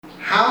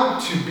How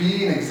to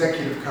be an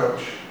executive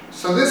coach.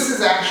 So this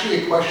is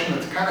actually a question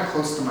that's kind of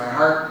close to my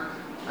heart.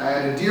 I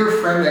had a dear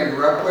friend I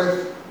grew up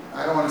with.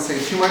 I don't want to say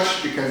too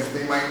much because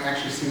they might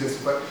actually see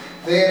this, but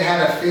they had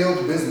had a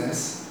failed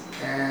business,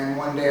 and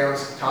one day I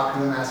was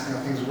talking to them, asking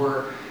how things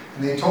were,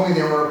 and they told me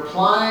they were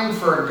applying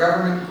for a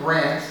government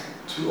grant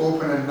to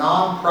open a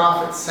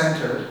non-profit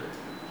center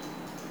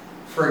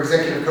for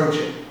executive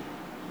coaching.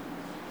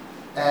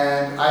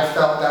 And I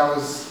felt that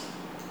was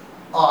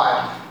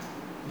odd,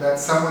 that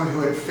someone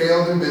who had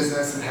failed in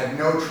business and had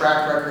no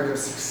track record of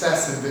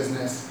success in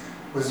business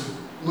was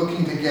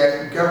looking to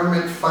get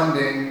government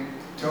funding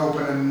to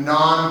open a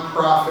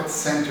non-profit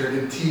center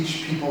to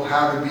teach people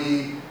how to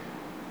be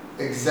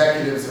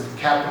executives of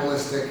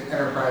capitalistic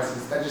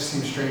enterprises. That just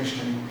seems strange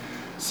to me.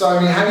 So, I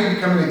mean, how do you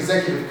become an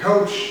executive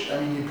coach? I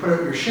mean, you put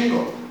out your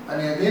shingle. I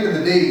mean, at the end of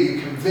the day,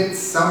 you convince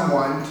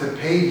someone to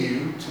pay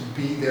you to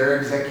be their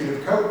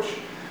executive coach.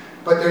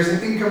 But there's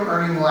an income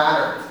earning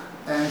ladder.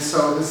 And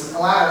so this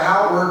ladder,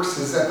 how it works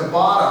is at the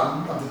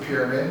bottom of the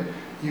pyramid,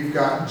 you've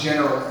got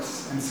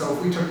generalists. And so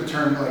if we took the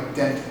term like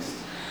dentist,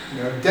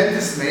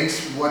 dentist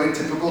makes what a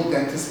typical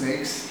dentist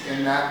makes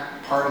in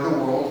that part of the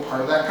world,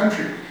 part of that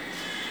country.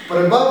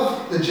 But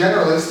above the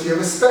generalist, you have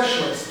a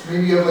specialist.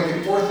 Maybe you have like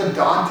an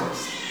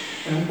orthodontist.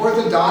 And an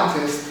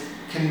orthodontist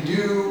can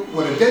do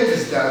what a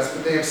dentist does,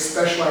 but they have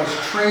specialized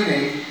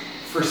training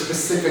for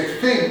specific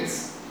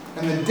things.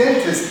 And the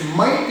dentist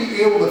might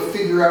be able to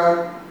figure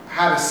out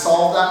how to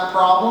solve that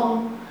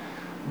problem,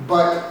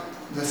 but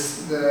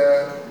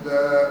the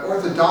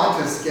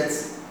orthodontist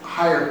gets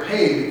higher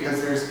pay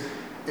because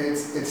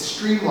it's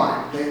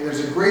streamlined. There's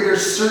a greater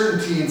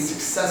certainty in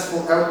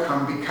successful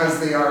outcome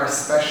because they are a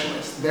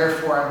specialist.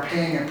 Therefore, I'm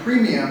paying a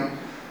premium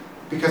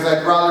because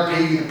I'd rather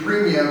pay you the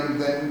premium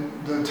than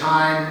the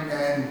time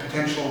and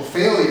potential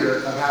failure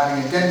of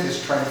having a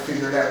dentist try to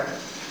figure it out.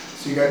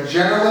 So you got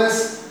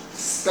generalists,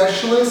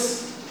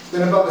 specialists,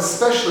 then above a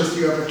specialist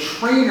you have a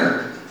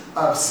trainer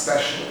of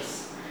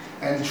specialists.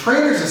 And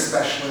trainers of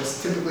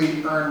specialists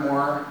typically earn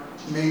more,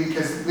 maybe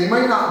because they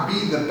might not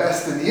be the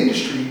best in the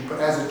industry, but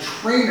as a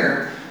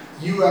trainer,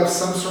 you have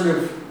some sort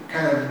of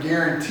kind of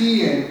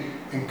guarantee and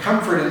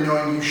comfort in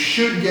knowing you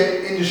should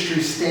get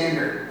industry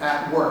standard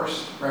at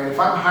worst, right? If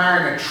I'm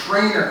hiring a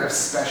trainer of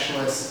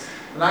specialists,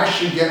 then I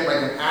should get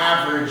like an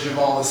average of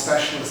all the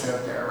specialists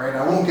out there, right?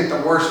 I won't get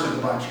the worst of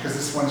the bunch because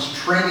this one's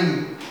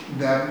training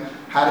them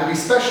how to be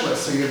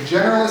specialists. So you have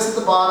generalists at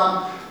the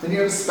bottom, then you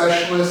have a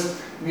specialist,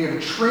 and you have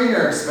a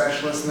trainer of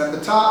specialists, and at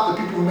the top,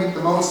 the people who make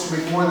the most, who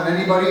make more than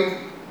anybody.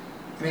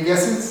 Any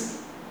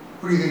guesses?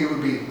 Who do you think it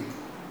would be?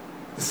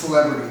 The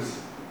celebrities.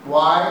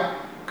 Why?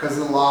 Because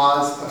of the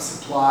laws of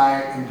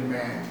supply and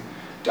demand.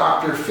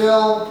 Dr.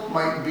 Phil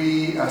might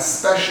be a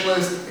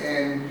specialist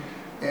in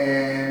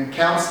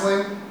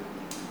counseling,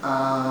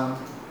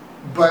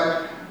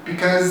 but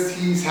because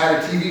he's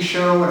had a TV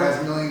show and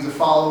has millions of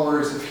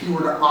followers, if he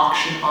were to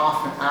auction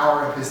off an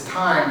hour of his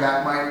time,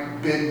 that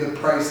might bid the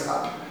price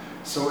up.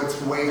 So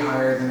it's way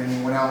higher than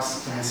anyone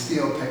else in his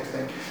field type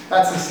thing.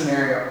 That's the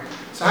scenario.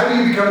 So how do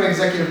you become an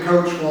executive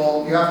coach?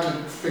 Well, you have to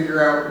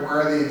figure out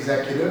where are the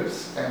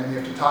executives, and you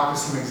have to talk to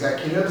some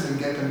executives and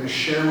get them to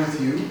share with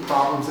you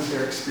problems that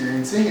they're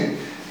experiencing, and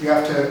you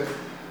have to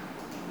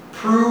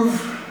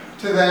prove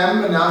to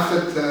them enough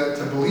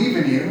to believe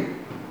in you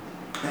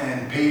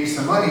and pay you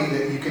some money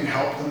that you can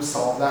help them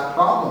solve that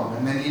problem.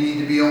 And then you need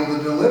to be able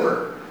to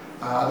deliver.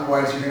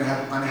 Otherwise, you're going to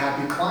have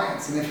unhappy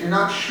clients. And if you're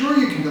not sure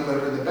you can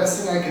deliver, the best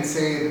thing I can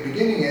say at the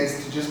beginning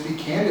is to just be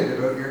candid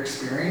about your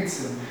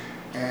experience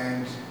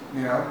and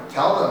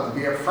tell them, to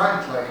be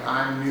upfront, like,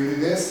 I'm new to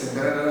this, and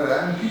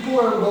da-da-da-da. And people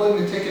are willing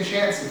to take a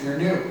chance if you're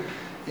new.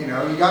 You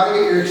got to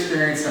get your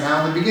experience. And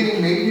now in the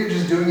beginning, maybe you're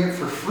just doing it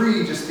for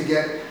free just to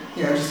get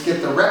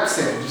the reps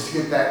in, just to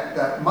get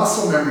that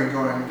muscle memory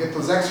going, get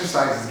those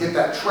exercises, get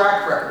that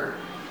track record.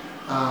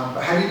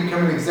 But how do you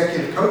become an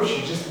executive coach?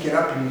 You just get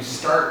up and you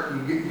start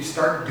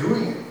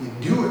doing it. You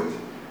do it.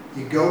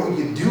 You go,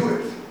 you do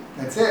it.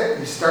 That's it.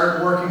 You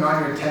start working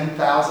on your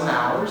 10,000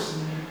 hours.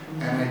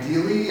 And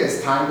ideally,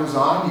 as time goes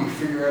on, you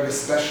figure out a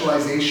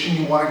specialization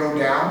you want to go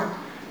down,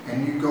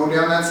 and you go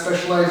down that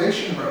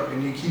specialization road,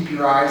 and you keep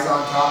your eyes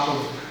on top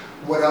of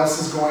what else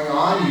is going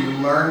on. You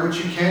learn what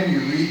you can, you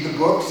read the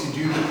books, you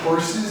do the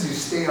courses, you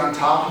stay on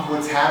top of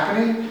what's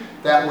happening.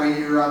 That way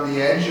you're on the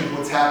edge of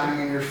what's happening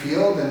in your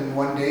field, and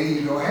one day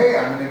you go, hey,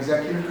 I'm an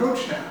executive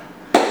coach now.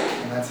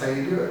 And that's how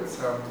you do it.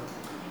 So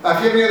if you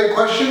have any other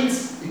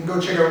questions, you can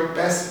go check out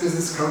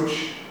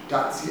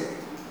bestbusinesscoach.ca.